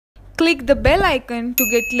Click the bell icon to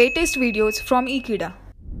get latest videos from Ekeeda.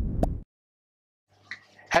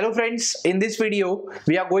 Hello friends, in this video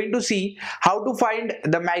we are going to see how to find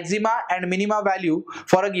the maxima and minima value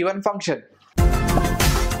for a given function.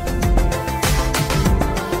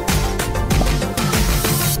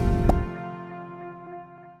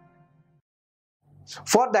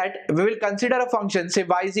 For that, we will consider a function, say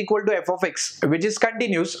y is equal to f of x, which is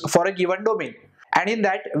continuous for a given domain. And in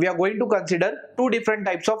that, we are going to consider two different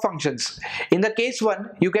types of functions. In the case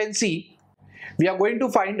 1, you can see we are going to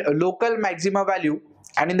find a local maxima value,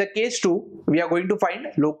 and in the case 2, we are going to find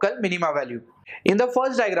local minima value. In the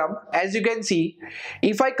first diagram, as you can see,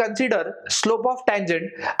 if I consider slope of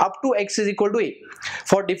tangent up to x is equal to a,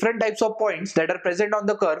 for different types of points that are present on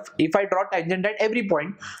the curve, if I draw tangent at every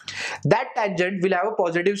point, that tangent will have a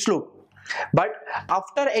positive slope. But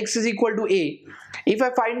after x is equal to a, if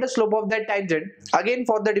I find the slope of that tangent, again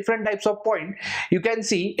for the different types of point, you can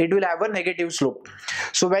see it will have a negative slope.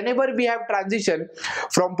 So whenever we have transition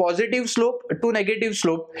from positive slope to negative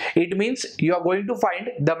slope, it means you are going to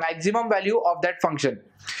find the maximum value of that function.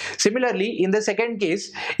 Similarly, in the second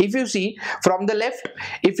case, if you see from the left,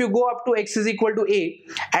 if you go up to x is equal to a,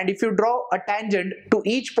 and if you draw a tangent to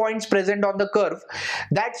each points present on the curve,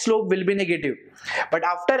 that slope will be negative. But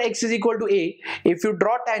after x is equal to a, if you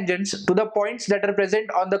draw tangents to the points that are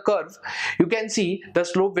present on the curve, you can see the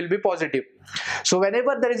slope will be positive. So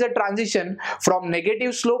whenever there is a transition from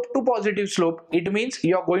negative slope to positive slope, it means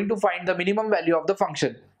you are going to find the minimum value of the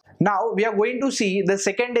function. Now we are going to see the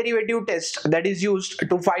second derivative test that is used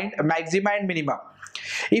to find maxima and minima.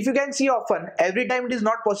 If you can see, often every time it is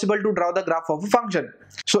not possible to draw the graph of a function.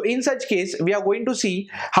 So in such case, we are going to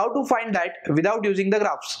see how to find that without using the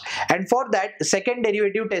graphs, and for that second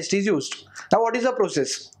derivative test is used. Now what is the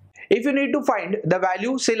process? If you need to find the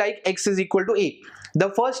value, say like x is equal to a,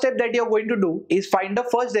 the first step that you are going to do is find the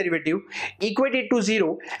first derivative, equate it to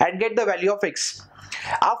 0 and get the value of x.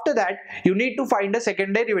 After that, you need to find the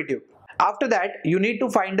second derivative. After that, you need to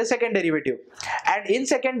find the second derivative, and in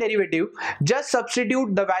second derivative, just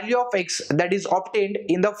substitute the value of x that is obtained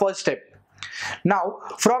in the first step. Now,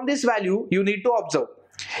 from this value, you need to observe.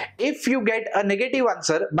 If you get a negative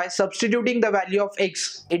answer by substituting the value of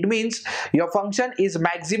x, it means your function is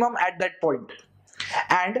maximum at that point.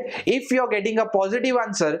 And if you are getting a positive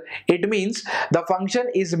answer, it means the function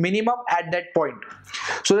is minimum at that point.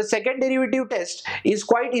 So the second derivative test is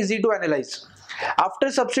quite easy to analyze.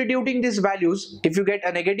 After substituting these values, if you get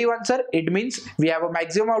a negative answer, it means we have a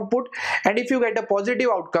maximum output, and if you get a positive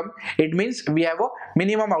outcome, it means we have a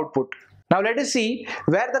minimum output. Now let us see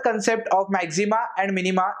where the concept of maxima and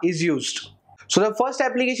minima is used. So the first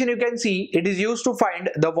application, you can see it is used to find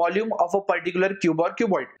the volume of a particular cube or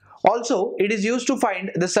cuboid. Also, it is used to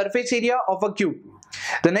find the surface area of a cube.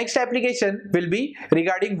 The next application will be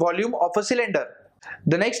regarding volume of a cylinder.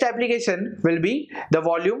 The next application will be the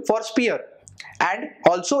volume for sphere and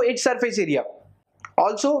also its surface area.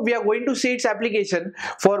 Also, we are going to see its application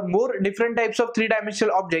for more different types of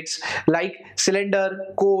three-dimensional objects like cylinder,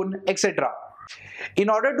 cone, etc. In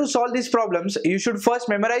order to solve these problems, you should first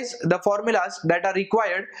memorize the formulas that are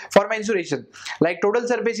required for mensuration, like total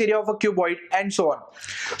surface area of a cuboid and so on.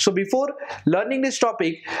 So before learning this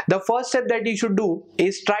topic, the first step that you should do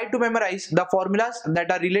is try to memorize the formulas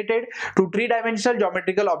that are related to three-dimensional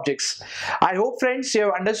geometrical objects. I hope friends you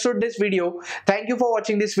have understood this video. Thank you for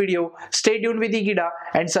watching this video. Stay tuned with Ekeeda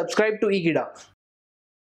and subscribe to Ekeeda.